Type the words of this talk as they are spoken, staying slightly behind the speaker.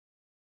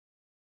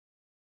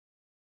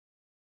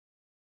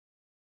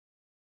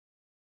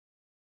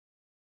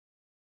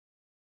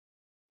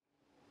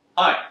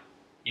Hi,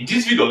 in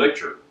this video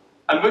lecture,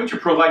 I'm going to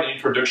provide an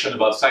introduction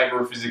about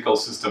cyber-physical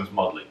systems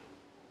modeling.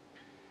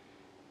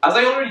 As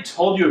I already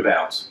told you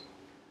about,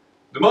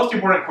 the most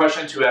important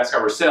question to ask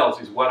ourselves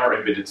is what are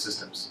embedded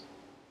systems?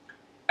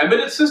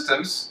 Embedded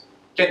systems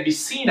can be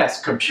seen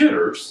as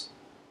computers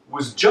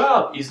whose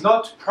job is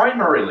not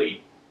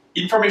primarily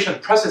information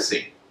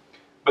processing,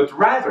 but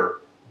rather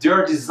they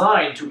are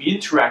designed to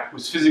interact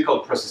with physical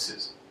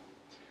processes.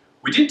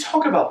 We did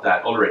talk about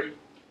that already,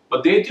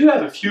 but they do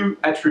have a few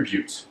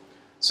attributes,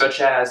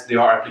 such as they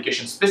are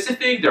application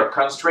specific, they are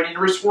constrained in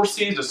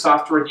resources, the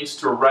software needs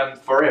to run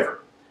forever.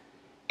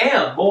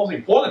 And most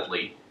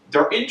importantly,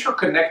 they're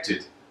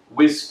interconnected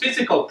with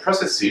physical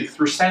processes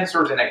through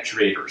sensors and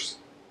actuators.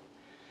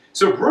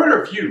 So a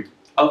broader view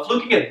of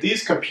looking at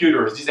these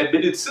computers, these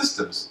embedded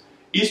systems,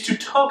 is to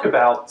talk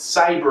about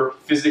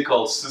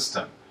cyber-physical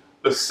system,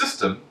 a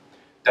system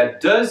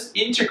that does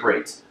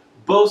integrate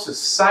both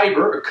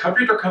a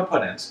computer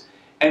component,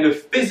 and a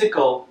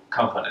physical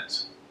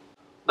component.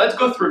 Let's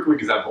go through a quick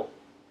example.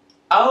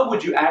 How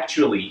would you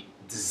actually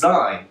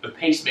design a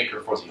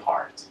pacemaker for the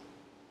heart?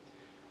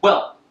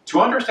 Well, to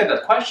understand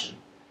that question,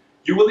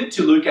 you will need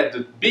to look at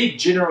the big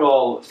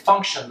general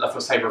functions of a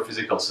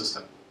cyber-physical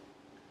system,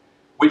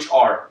 which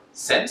are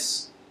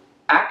sense,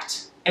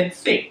 act, and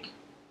think.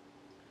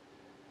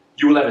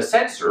 You will have a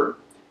sensor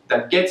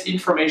that gets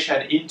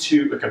information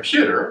into a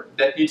computer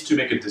that needs to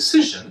make a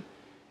decision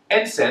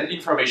and send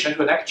information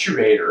to an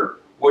actuator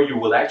where you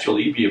will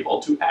actually be able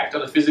to act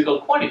on a physical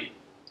quantity.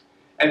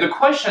 And the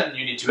question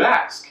you need to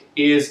ask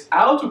is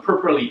how to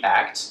properly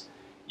act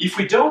if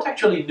we don't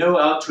actually know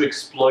how to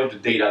exploit the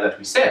data that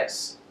we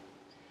sense.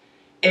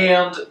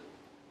 And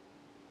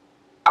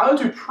how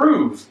to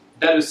prove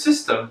that a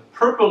system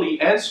properly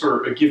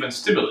answers a given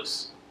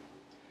stimulus.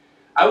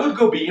 I would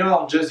go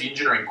beyond just the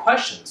engineering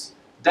questions.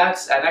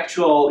 That's an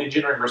actual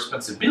engineering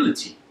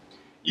responsibility.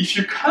 If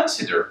you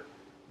consider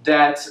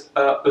that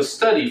a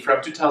study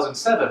from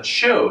 2007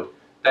 showed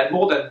that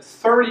more than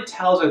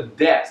 30,000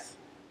 deaths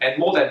and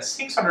more than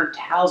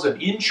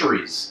 600,000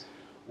 injuries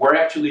were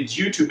actually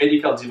due to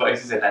medical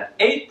devices, and that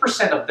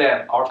 8% of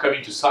them are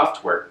coming to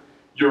software,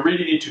 you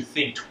really need to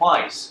think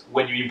twice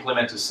when you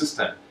implement a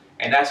system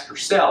and ask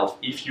yourself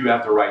if you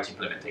have the right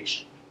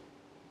implementation.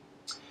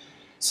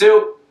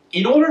 So,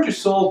 in order to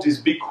solve these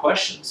big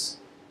questions,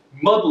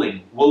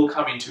 modeling will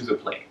come into the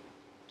play.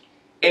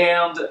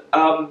 And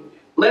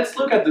let's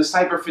look at the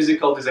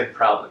cyber-physical design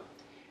problem.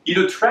 In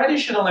a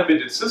traditional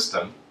embedded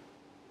system,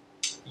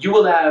 you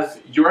will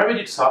have your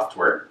embedded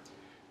software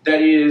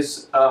that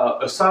is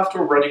a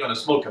software running on a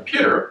small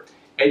computer,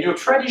 and your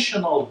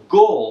traditional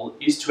goal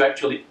is to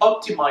actually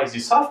optimize the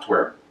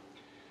software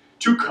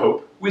to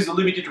cope with the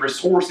limited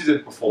resources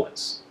and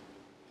performance.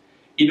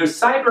 In a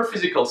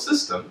cyber-physical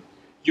system,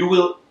 you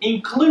will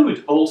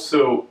include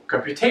also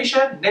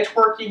computation,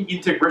 networking,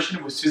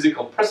 integration with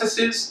physical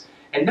processes,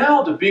 and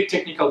now the big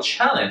technical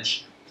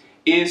challenge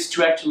is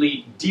to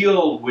actually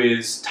deal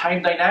with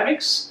time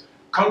dynamics,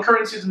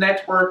 concurrency of the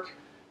network,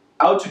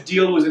 how to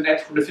deal with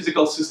the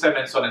physical system,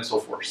 and so on and so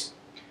forth.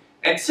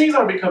 And things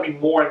are becoming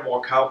more and more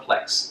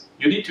complex.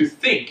 You need to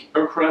think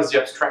across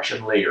the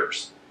abstraction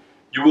layers.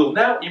 You will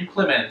now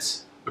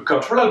implement a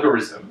control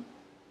algorithm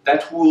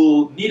that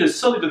will need a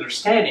solid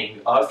understanding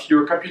of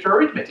your computer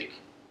arithmetic.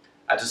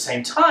 At the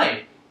same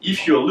time,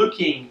 if you're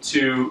looking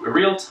to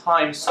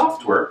real-time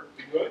software,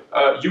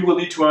 you will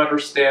need to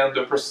understand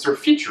the processor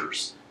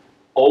features,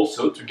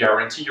 also to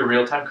guarantee your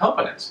real-time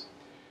components.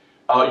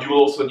 You will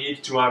also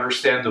need to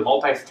understand the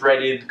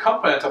multi-threaded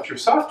component of your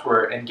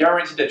software and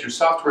guarantee that your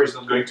software is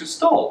not going to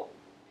stall.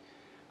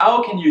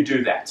 How can you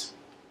do that?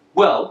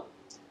 Well,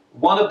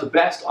 one of the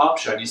best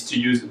options is to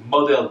use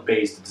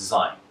model-based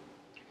design.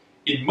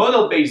 In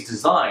model-based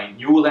design,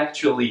 you will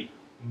actually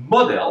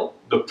model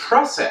the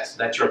process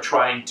that you're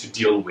trying to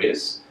deal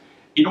with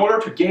in order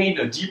to gain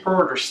a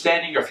deeper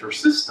understanding of your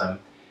system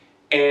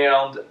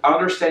and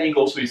understanding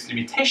also its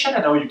limitation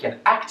and how you can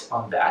act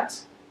on that.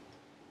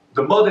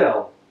 The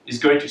model is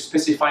going to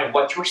specify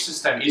what your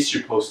system is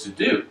supposed to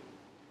do.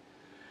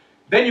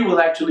 Then you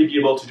will actually be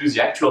able to do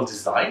the actual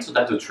design, so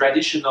that's the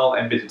traditional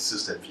embedded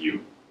system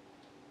view.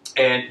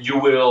 And you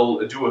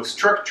will do a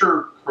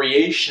structure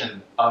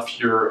creation of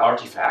your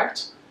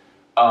artifact.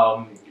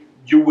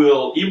 You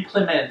will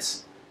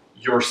implement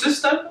your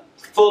system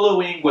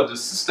following what the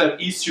system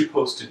is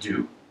supposed to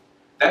do.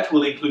 That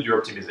will include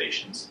your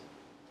optimizations.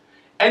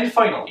 And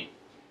finally,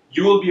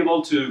 you will be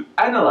able to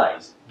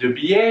analyze the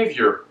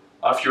behavior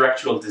of your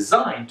actual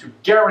design to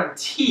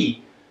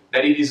guarantee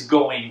that it is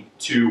going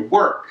to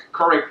work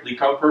correctly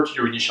compared to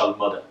your initial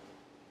model.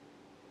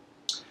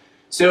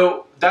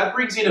 So that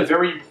brings in a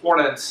very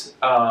important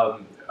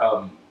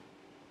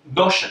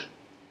notion,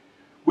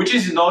 which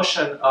is the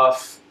notion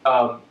of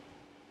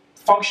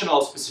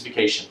functional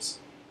specifications.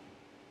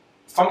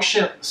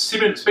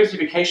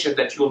 Specification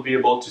that you will be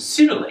able to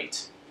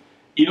simulate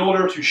in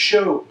order to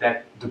show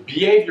that the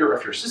behavior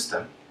of your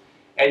system,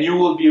 and you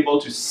will be able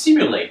to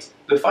simulate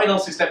the final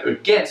system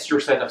against your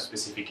set of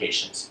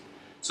specifications.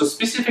 So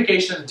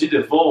specifications did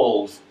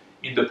evolve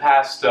in the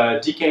past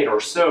decade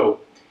or so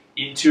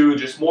into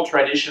just more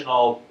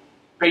traditional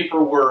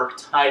paperwork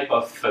type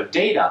of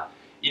data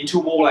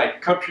into more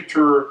like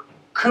computer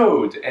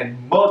code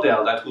and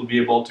model that will be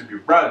able to be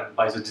run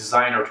by the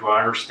designer to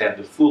understand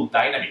the full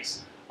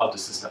dynamics of the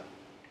system.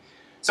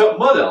 So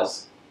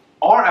models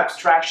are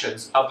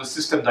abstractions of the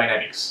system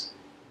dynamics,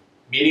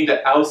 meaning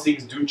that how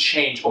things do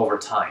change over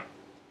time.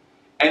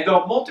 And there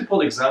are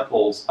multiple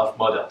examples of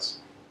models.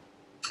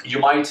 You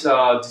might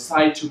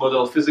decide to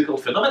model physical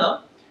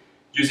phenomena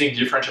using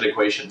differential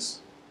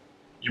equations.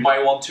 You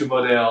might want to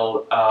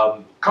model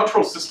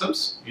control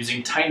systems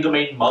using time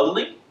domain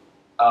modeling,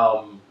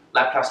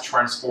 Laplace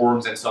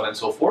transforms, and so on and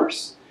so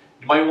forth.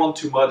 You might want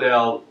to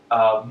model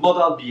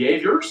modal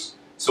behaviors,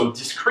 so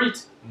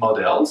discrete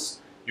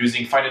models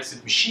using finite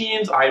state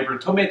machines,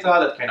 hybrid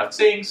automata, that kind of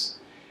things.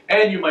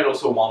 And you might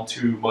also want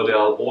to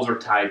model other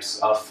types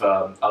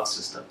of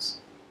systems.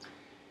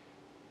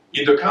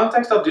 In the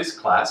context of this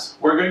class,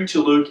 we're going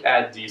to look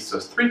at these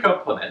three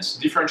components: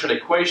 differential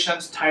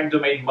equations, time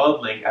domain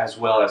modeling, as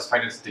well as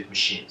finite state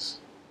machines.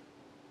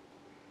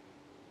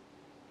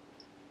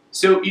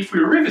 So if we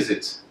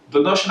revisit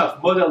the notion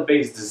of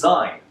model-based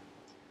design,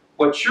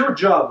 what your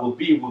job will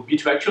be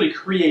to actually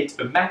create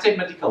a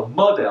mathematical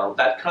model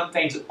that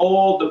contains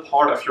all the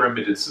part of your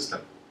embedded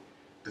system.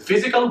 The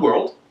physical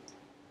world,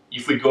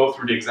 if we go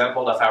through the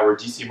example of our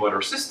DC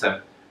motor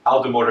system,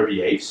 how the motor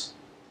behaves.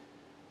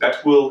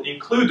 That will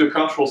include the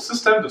control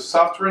system, the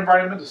software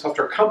environment, the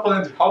software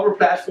component, the hardware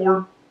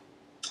platform.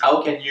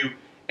 How can you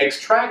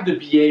extract the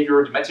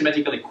behavior, the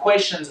mathematical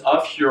equations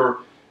of your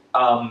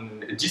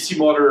DC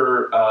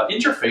motor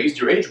interface,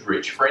 your H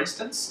bridge, for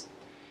instance,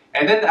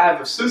 and then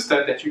have a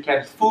system that you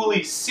can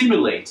fully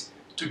simulate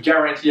to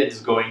guarantee that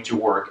it's going to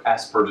work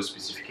as per the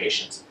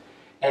specifications.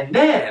 And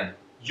then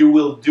you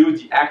will do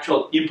the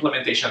actual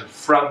implementation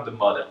from the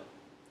model.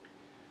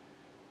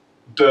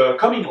 The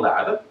coming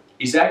lab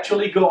is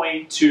actually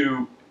going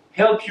to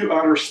help you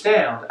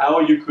understand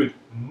how you could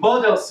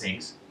model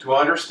things to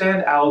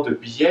understand how the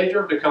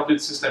behavior of the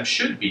complete system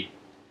should be,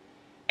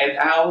 and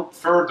how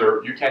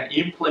further you can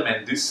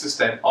implement this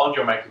system on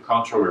your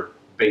microcontroller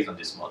based on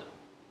this model.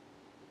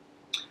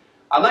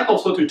 I'd like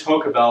also to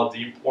talk about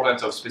the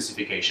importance of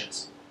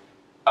specifications.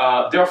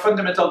 They are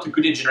fundamental to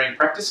good engineering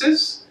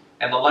practices,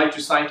 and I'd like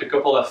to cite a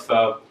couple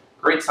of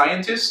great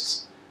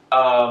scientists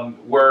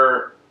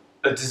where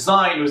a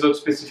design without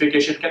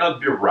specification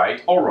cannot be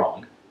right or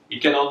wrong.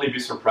 It can only be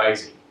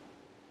surprising.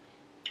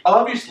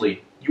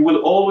 Obviously, you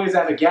will always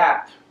have a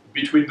gap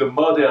between the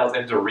models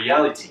and the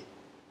reality.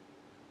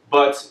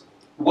 But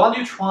while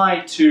you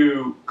try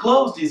to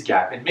close this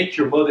gap and make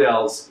your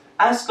models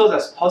as close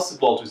as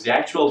possible to the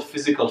actual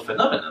physical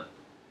phenomenon,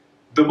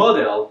 the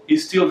model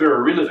is still very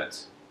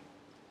relevant.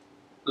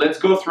 Let's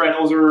go through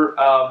another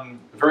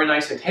very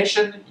nice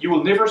citation. You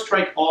will never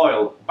strike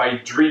oil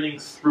by drilling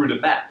through the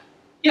map.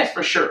 Yes,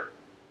 for sure.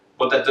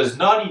 But that does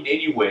not in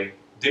any way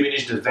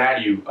diminish the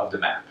value of the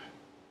map.